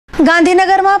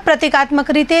ગાંધીનગર में प्रतीकात्मक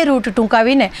रीते रूट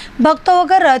टूंकावीने भक्तों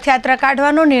वगर रथयात्रा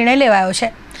काढवानो निर्णय लेवायो छे।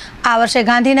 आ वर्षे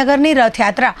गांधीनगरनी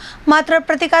रथयात्रा मात्र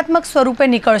प्रतीकात्मक स्वरूपे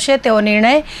निकळशे तेवो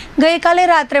निर्णय गईकाले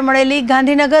रात्रे मळेली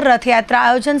गांधीनगर रथयात्रा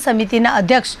आयोजन समितिना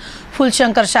अध्यक्ष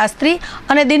फूलशंकर शास्त्री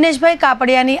अने दिनेशभाई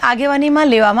कापड़ियानी आगेवानीमां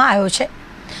लेवामां आव्यो छे।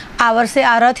 आ वर्षे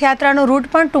आ रथयात्रानो रूट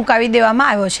पण टूंकावी देवामां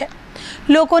आव्यो छे।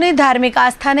 लोकोनी धार्मिक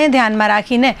आस्थाने ध्यान में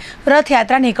राखीने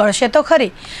रथयात्रा निकळशे तो खरी,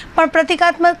 पण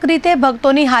प्रतीकात्मक रीते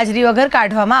भक्तोनी हाजरी वगर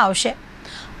काढवामां आवशे।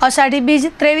 अषाढ़ी बीज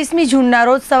 23मी जूनना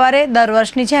रोज सवारे दर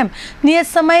वर्षनी जेम नियत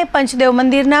समये पंचदेव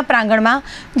मंदिरना प्रांगणमां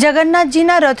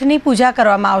जगन्नाथजीना रथनी पूजा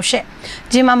करवामां आवशे,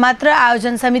 जेमां मात्र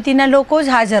आयोजन समितिना लोको ज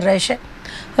हाजर रहेशे।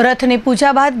 रथनी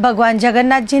पूजा बाद भगवान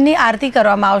जगन्नाथजीनी आरती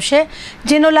करवामां आवशे,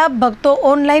 जेनो लाभ भक्तो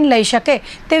ऑनलाइन लई शके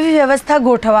तेवी व्यवस्था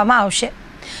गोठववामां आवशे।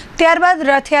 त्यारबाद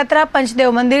रथयात्रा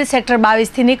पंचदेव मंदिर सेक्टर 22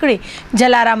 थी निकળી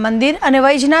जलाराम मंदिर और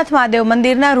वैजनाथ महादेव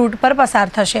मंदिरना रूट पर पसार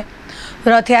थशे।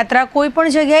 रथयात्रा कोईपण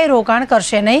जग्याए रोकाण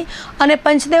करशे नहीं और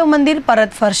पंचदेव मंदिर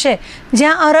परत फरशे,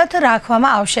 ज्यां रथ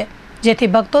राखवामां आवशे, जेथी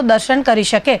भक्तो दर्शन करी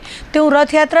शके तेवुं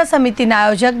रथयात्रा समितिना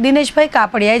आयोजक दिनेशभाई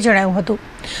कापड़ियाए जणाव्युं हतुं।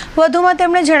 वधुमां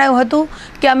તેમણે જણાવ્યું હતું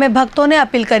કે અમે ભક્તોને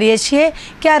અપીલ કરીએ છીએ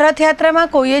કે આ રથયાત્રામાં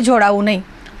કોઈએ જોડાવું નહીં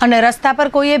અને રસ્તા પર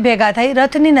કોઈએ ભેગા થઈ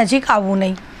રથની નજીક આવવું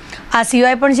નહીં। आ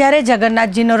सिवाय पण ज्यारे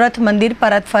जगन्नाथजीनो रथ मंदिर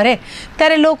परत फरे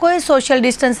त्यारे लोकोए सोशियल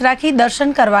डिस्टन्स राखी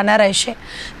दर्शन करवाना रहेशे,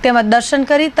 तेमज दर्शन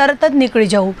करी तरत ज निकળી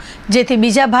जवुं, जेथी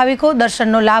बीजा भाविको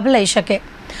दर्शननो लाभ लई शके।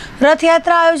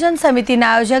 रथयात्रा आयोजन समितिना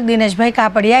आयोजक दिनेशभाई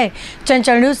कापड़ियाए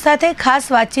चंचल न्यूज साथे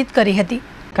खास बातचीत करी हती।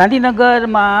 गांधीनगर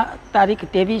में तारीख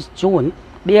 23 जून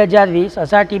 2020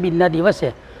 अषाढ़ी बीजना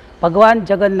दिवसे भगवान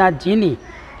जगन्नाथजीनी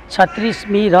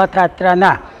 36मी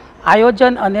रथयात्राना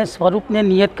आयोजन और स्वरूप ने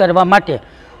नियत करवा माटे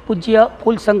पूज्य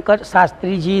फूलशंकर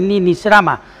शास्त्रीजीनी निश्रा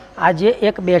में आज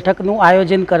एक बैठकનું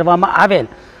आयोजन करवामां आवेल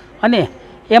अने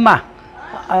एमां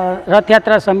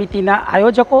रथयात्रा समितिना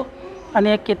आयोजकों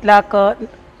अने केटलाक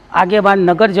आगेवान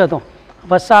नगरजनों,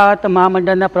 वसाहत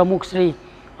महामंडळना प्रमुखश्री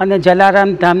अने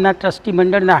जलाराम धामना ट्रस्टी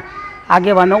मंडळना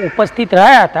आगेवानो उपस्थित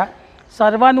रह्या हता।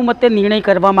 सर्वानुमते निर्णय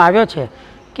करवामां आव्यो छे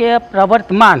के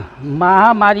प्रवर्तमान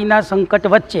महामारीना संकट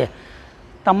वच्चे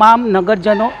तमाम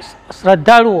नगरजनों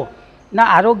श्रद्धाळुओ ना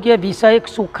आरोग्य विषयक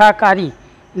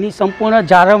सुखाकारीनी संपूर्ण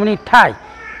जाळवणी थाय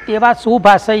तेवा शुभ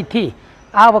आशयथी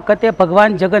आ वखते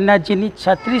भगवान जगन्नाथजीनी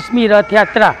 36मी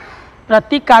रथयात्रा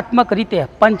प्रतीकात्मक रीते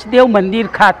पंचदेव मंदिर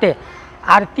खाते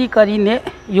आरती करीने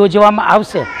योजवामां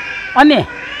आवशे अने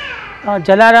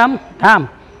जलाराम धाम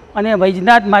अने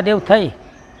वैजनाथ महादेव थई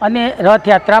अने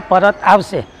रथयात्रा परत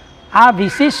आवशे। आ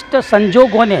विशिष्ट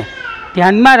संजोगोने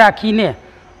ध्यानमां राखीने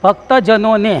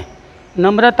भक्तजनोने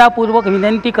नम्रतापूर्वक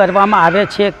विनंती करवामां आवे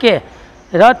छे के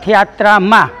रथयात्रा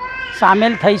में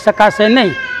सामेल थई शकाशे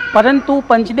नहीं, परंतु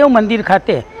पंचदेव मंदिर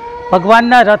खाते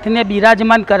भगवानना रथने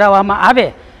बिराजमान कराववामां आवे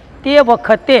ते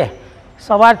वखते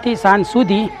सवारथी सांज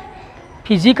सुधी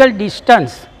फिजिकल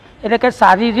डिस्टन्स एटले के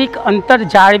शारीरिक अंतर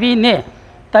जाळवीने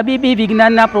तबीबी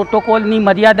विज्ञानना प्रोटोकोलनी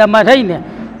मर्यादामां रहीने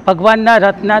भगवानना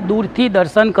रथना दूरथी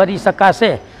दर्शन करी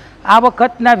शकाशे। आ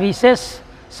वखतना विशेष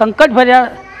संकटभर्या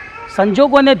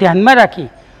संजोगों ध्यान में राखी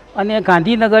अने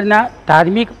गांधीनगरना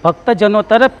धार्मिक भक्तजनों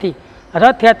तरफथी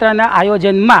रथयात्राना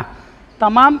आयोजन में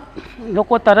तमाम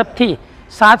लोको तरफथी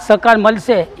साथ सहकार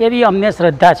मळशे एवी अमने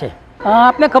श्रद्धा है।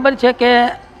 आपने खबर है कि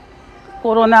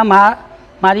कोरोना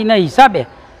महामारीना हिसाबे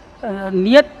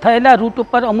नियत थयेला रूट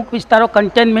पर अमुक विस्तारों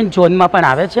कंटेनमेंट झोन में पण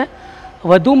आवे छे।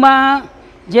 वधुमां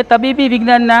जे तबीबी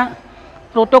विज्ञानना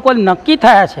प्रोटोकोल नक्की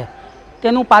थया छे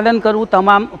तेनुं पालन करवुं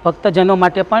तमाम भक्तजनों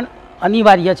माटे पण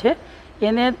अनिवार्य है।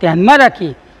 एने ध्यान में राखी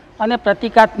अने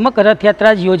प्रतीकात्मक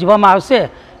रथयात्रा योजवामां आवशे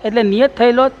एटले नियत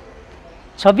थयेलो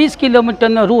 26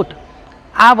 किलोमीटरनो रूट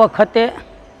आ वखते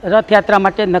रथयात्रा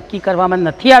माटे नक्की करवामां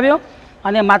नथी आव्यो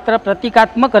अने मात्र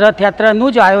प्रतीकात्मक रथयात्रानुं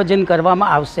ज आयोजन करवामां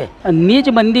आवशे। निज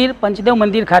मंदिर पंचदेव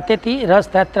मंदिर खातेथी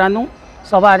रथयात्रानुं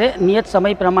सवारे नियत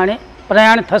समय प्रमाणे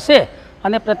प्रयाण थशे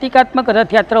अने प्रतीकात्मक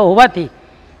रथयात्रा होवाथी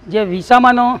जे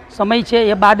विसामानो समय छे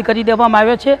ए बाद करी देवामां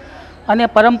आव्यो छे अने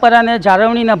परंपरा ने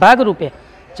जाळवणीना भागरूपे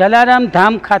जलाराम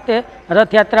धाम खाते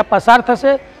रथयात्रा पसार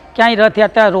थशे, क्यांय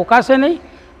रथयात्रा रोकाशे नहीं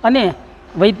अने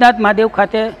वैजनाथ महादेव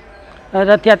खाते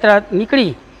रथयात्रा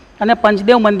निकળી अने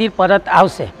पंचदेव मंदिर परत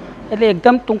आवशे। एटले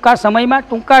एकदम टूंका समय में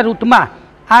टूंका रूट में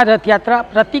आ रथयात्रा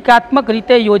प्रतीकात्मक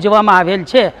रीते योजवामां आवेल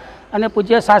छे अने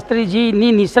पूज्य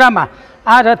शास्त्रीजीनी निश्रा में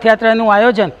आ रथयात्रानुं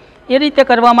आयोजन ए रीते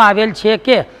करवामां आवेल छे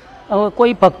के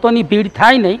कोई भक्तोनी भीड़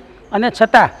थाय नहीं अने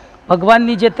छतां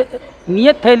भगवाननी जे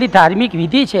नियत थयेली धार्मिक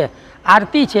विधि है,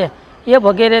 आरती है, ये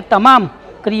वगैरह तमाम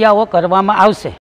क्रियाओं करवामां आवशे।